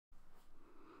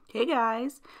Hey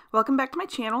guys, welcome back to my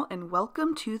channel and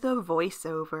welcome to the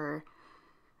voiceover.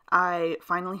 I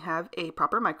finally have a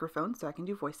proper microphone so I can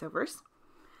do voiceovers.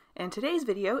 And today's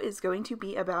video is going to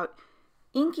be about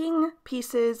inking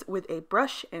pieces with a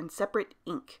brush and separate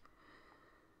ink.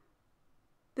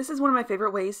 This is one of my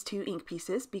favorite ways to ink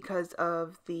pieces because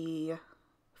of the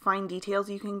fine details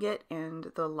you can get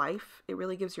and the life it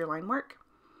really gives your line work.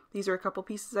 These are a couple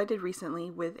pieces I did recently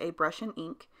with a brush and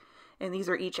ink. And these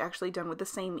are each actually done with the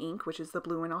same ink, which is the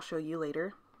blue one I'll show you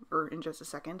later, or in just a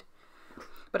second.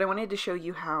 But I wanted to show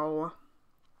you how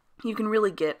you can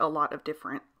really get a lot of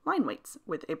different line weights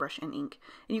with a brush and ink.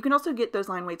 And you can also get those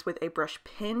line weights with a brush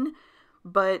pen,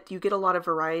 but you get a lot of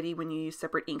variety when you use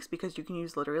separate inks because you can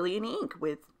use literally any ink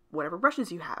with whatever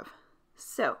brushes you have.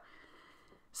 So,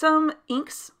 some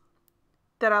inks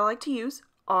that I like to use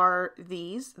are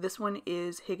these. This one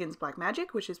is Higgins Black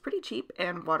Magic, which is pretty cheap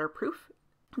and waterproof.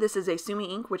 This is a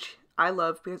Sumi ink, which I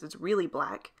love because it's really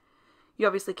black. You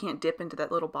obviously can't dip into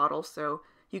that little bottle, so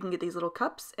you can get these little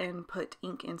cups and put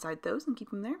ink inside those and keep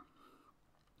them there.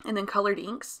 And then colored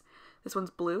inks. This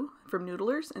one's blue from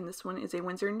Noodlers, and this one is a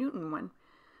Winsor Newton one,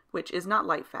 which is not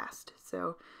light fast.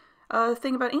 So, the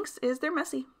thing about inks is they're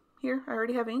messy. Here, I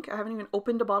already have ink. I haven't even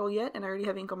opened a bottle yet, and I already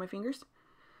have ink on my fingers.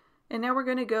 And now we're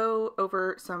going to go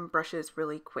over some brushes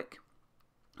really quick.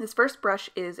 This first brush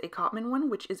is a Cotman one,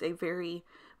 which is a very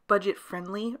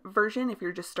budget-friendly version if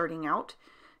you're just starting out.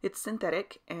 It's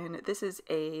synthetic, and this is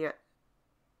a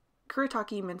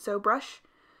Kuretake Minso brush,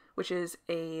 which is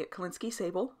a Kolinsky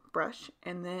Sable brush,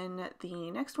 and then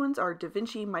the next ones are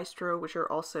DaVinci Maestro, which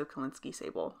are also Kolinsky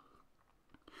Sable.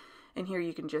 And here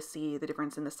you can just see the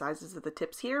difference in the sizes of the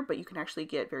tips here, but you can actually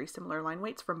get very similar line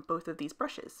weights from both of these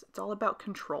brushes. It's all about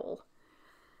control.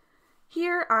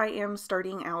 Here I am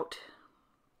starting out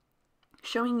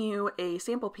showing you a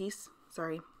sample piece.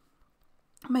 Sorry,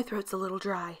 my throat's a little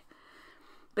dry.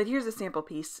 But here's a sample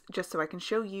piece just so I can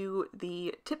show you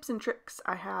the tips and tricks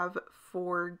I have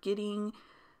for getting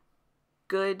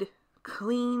good,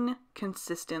 clean,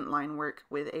 consistent line work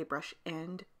with a brush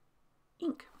and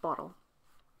ink bottle.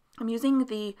 I'm using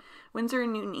the Winsor &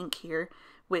 Newton ink here,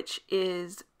 which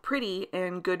is pretty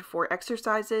and good for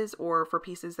exercises or for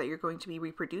pieces that you're going to be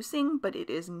reproducing, but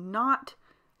it is not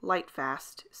light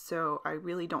fast, so I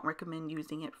really don't recommend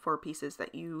using it for pieces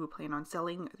that you plan on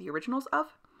selling the originals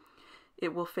of.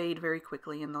 It will fade very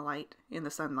quickly in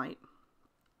the sunlight.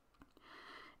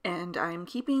 And I'm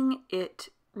keeping it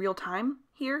real time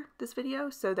here, this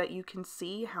video, so that you can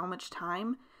see how much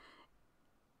time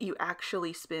you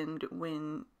actually spend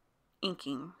when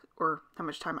inking, or how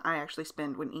much time I actually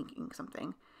spend when inking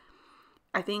something.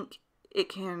 I think it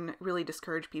can really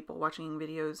discourage people watching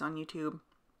videos on YouTube.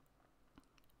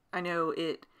 I know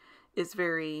it is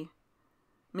very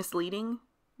misleading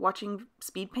watching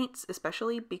speed paints,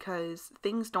 especially because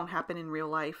things don't happen in real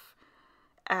life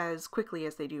as quickly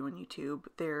as they do on YouTube.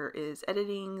 There is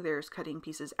editing, there's cutting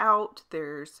pieces out,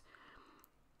 there's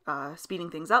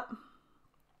speeding things up.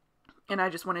 And I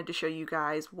just wanted to show you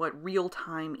guys what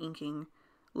real-time inking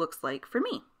looks like for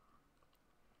me.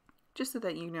 Just so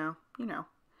that you know.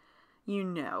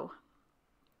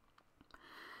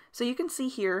 So you can see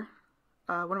here,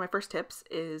 one of my first tips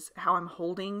is how I'm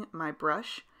holding my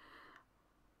brush.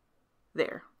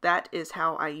 There, that is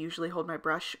how I usually hold my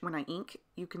brush when I ink.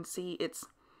 You can see it's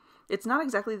not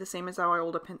exactly the same as how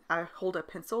I hold a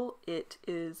pencil. It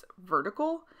is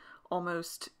vertical,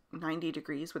 almost 90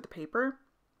 degrees with the paper,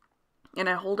 and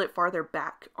I hold it farther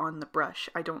back on the brush.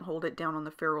 I don't hold it down on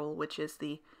the ferrule, which is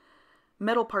the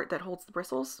metal part that holds the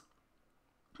bristles.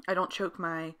 I don't choke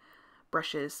my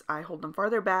brushes. I hold them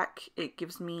farther back.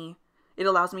 It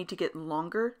allows me to get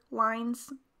longer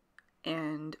lines,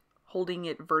 and holding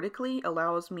it vertically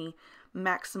allows me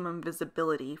maximum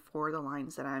visibility for the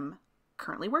lines that I'm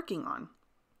currently working on.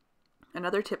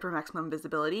 Another tip for maximum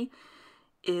visibility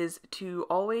is to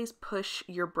always push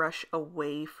your brush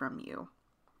away from you.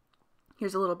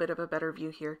 Here's a little bit of a better view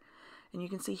here. And you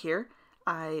can see here,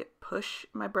 I push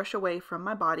my brush away from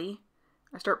my body.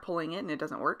 I start pulling it and it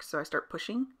doesn't work, so I start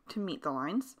pushing to meet the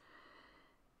lines.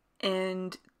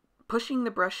 And pushing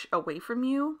the brush away from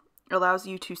you allows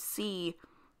you to see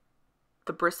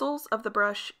the bristles of the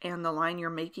brush and the line you're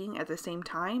making at the same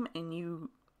time, and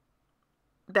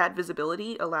that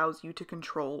visibility allows you to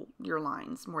control your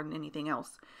lines more than anything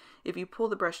else. If you pull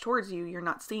the brush towards you, you're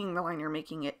not seeing the line you're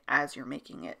making it as you're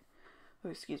making it. Oh,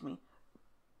 excuse me.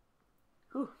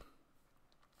 Ooh.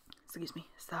 Excuse me.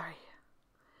 Sorry.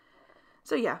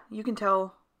 So yeah, you can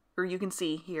tell, or you can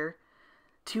see here,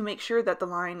 to make sure that the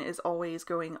line is always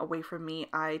going away from me,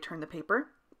 I turn the paper.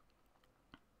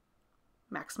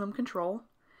 Maximum control.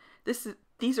 This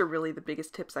these are really the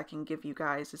biggest tips I can give you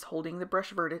guys, is holding the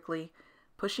brush vertically,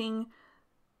 pushing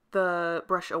the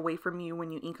brush away from you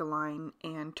when you ink a line,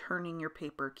 and turning your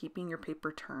paper, keeping your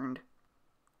paper turned.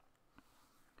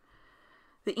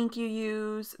 The ink you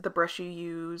use, the brush you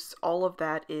use, all of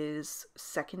that is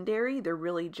secondary. They're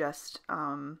really just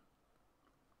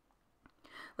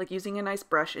like using a nice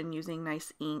brush and using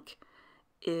nice ink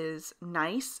is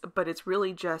nice, but it's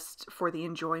really just for the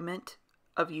enjoyment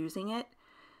of using it.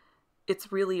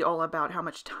 It's really all about how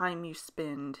much time you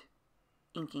spend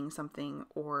inking something,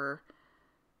 or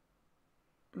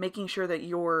making sure that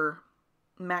you're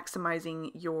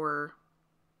maximizing your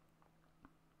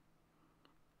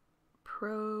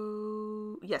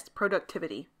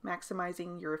productivity,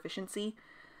 maximizing your efficiency.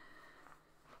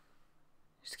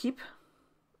 Just keep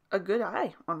a good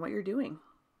eye on what you're doing.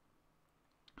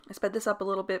 I sped this up a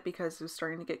little bit because it was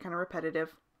starting to get kind of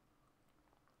repetitive.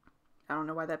 I don't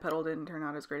know why that pedal didn't turn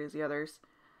out as great as the others.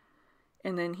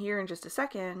 And then here in just a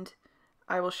second,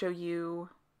 I will show you,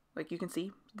 like you can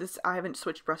see, this, I haven't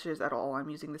switched brushes at all. I'm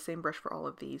using the same brush for all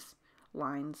of these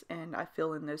lines, and I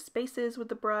fill in those spaces with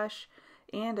the brush,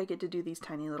 and I get to do these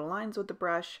tiny little lines with the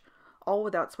brush, all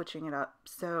without switching it up.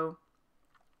 So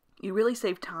you really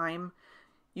save time.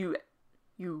 You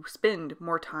spend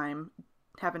more time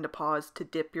having to pause to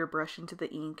dip your brush into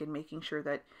the ink and making sure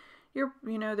that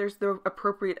there's the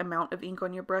appropriate amount of ink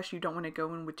on your brush. You don't want to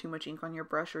go in with too much ink on your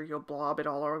brush, or you'll blob it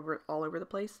all over the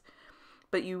place.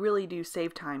 But you really do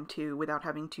save time too, without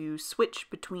having to switch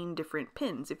between different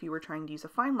pens. If you were trying to use a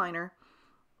fine liner,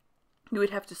 you would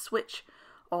have to switch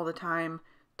all the time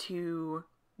to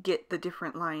get the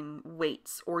different line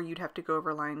weights, or you'd have to go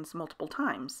over lines multiple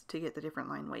times to get the different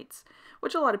line weights,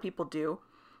 which a lot of people do.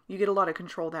 You get a lot of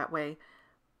control that way,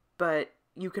 but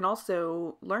you can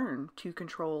also learn to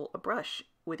control a brush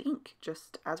with ink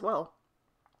just as well.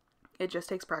 It just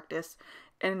takes practice,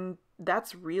 and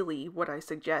that's really what I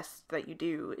suggest that you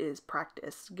do, is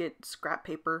practice. Get scrap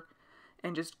paper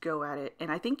and just go at it.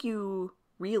 And I think you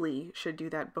really should do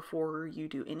that before you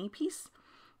do any piece,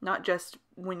 not just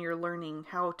when you're learning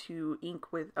how to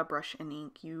ink with a brush and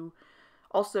ink. You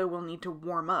also will need to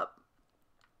warm up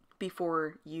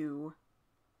before you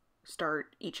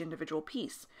start each individual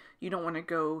piece. You don't want to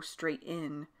go straight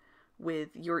in with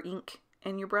your ink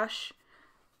and your brush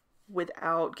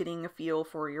without getting a feel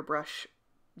for your brush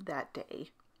that day.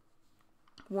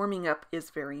 Warming up is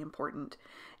very important.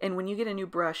 And when you get a new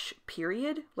brush,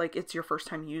 period, like it's your first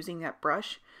time using that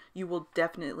brush, you will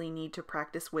definitely need to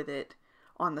practice with it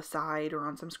on the side or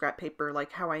on some scrap paper,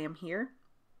 like how I am here.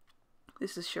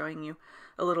 This is showing you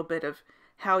a little bit of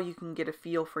how you can get a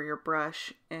feel for your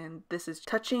brush, and this is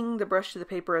touching the brush to the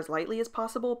paper as lightly as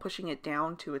possible, pushing it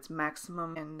down to its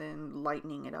maximum, and then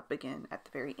lightening it up again at the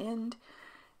very end.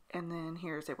 And then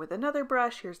here's it with another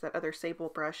brush. Here's that other sable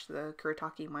brush, the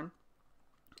Kuretake one.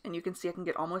 And you can see I can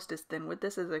get almost as thin with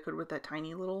this as I could with that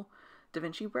tiny little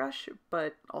DaVinci brush,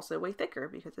 but also way thicker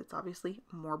because it's obviously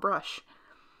more brush.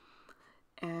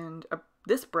 And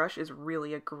this brush is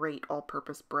really a great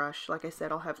all-purpose brush. Like I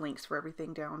said, I'll have links for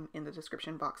everything down in the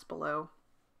description box below.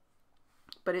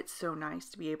 But it's so nice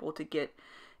to be able to get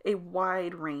a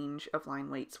wide range of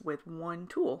line weights with one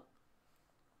tool.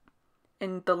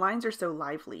 And the lines are so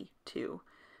lively too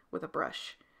with a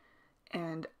brush.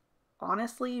 And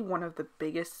honestly, one of the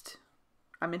biggest,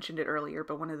 I mentioned it earlier,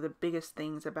 but one of the biggest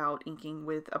things about inking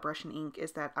with a brush and ink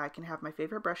is that I can have my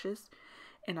favorite brushes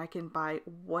and I can buy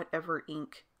whatever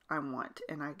ink I want.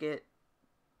 And I get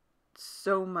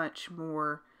so much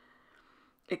more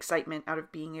excitement out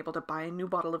of being able to buy a new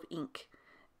bottle of ink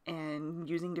and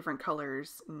using different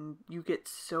colors. And you get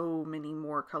so many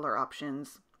more color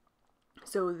options.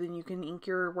 So then you can ink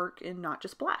your work in not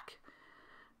just black.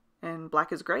 And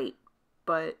black is great,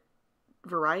 but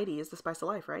variety is the spice of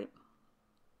life, right?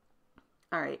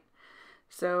 Alright,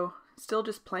 so still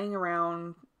just playing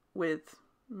around with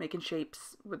making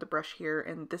shapes with the brush here,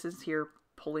 and this is here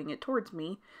pulling it towards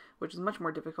me, which is much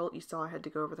more difficult. You saw I had to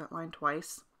go over that line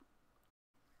twice.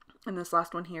 And this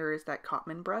last one here is that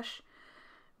Cotman brush,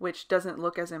 which doesn't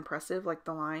look as impressive, like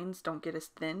the lines don't get as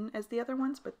thin as the other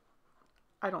ones, but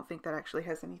I don't think that actually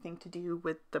has anything to do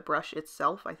with the brush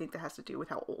itself. I think that has to do with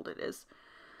how old it is.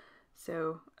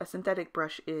 So a synthetic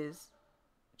brush is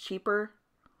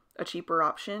a cheaper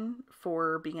option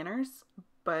for beginners,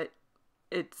 but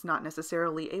it's not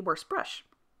necessarily a worse brush.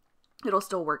 It'll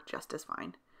still work just as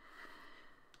fine.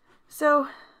 So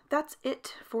that's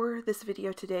it for this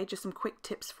video today. Just some quick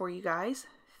tips for you guys.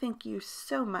 Thank you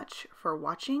so much for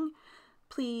watching.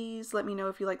 Please let me know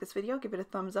if you like this video, give it a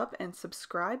thumbs up and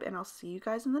subscribe, and I'll see you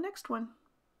guys in the next one.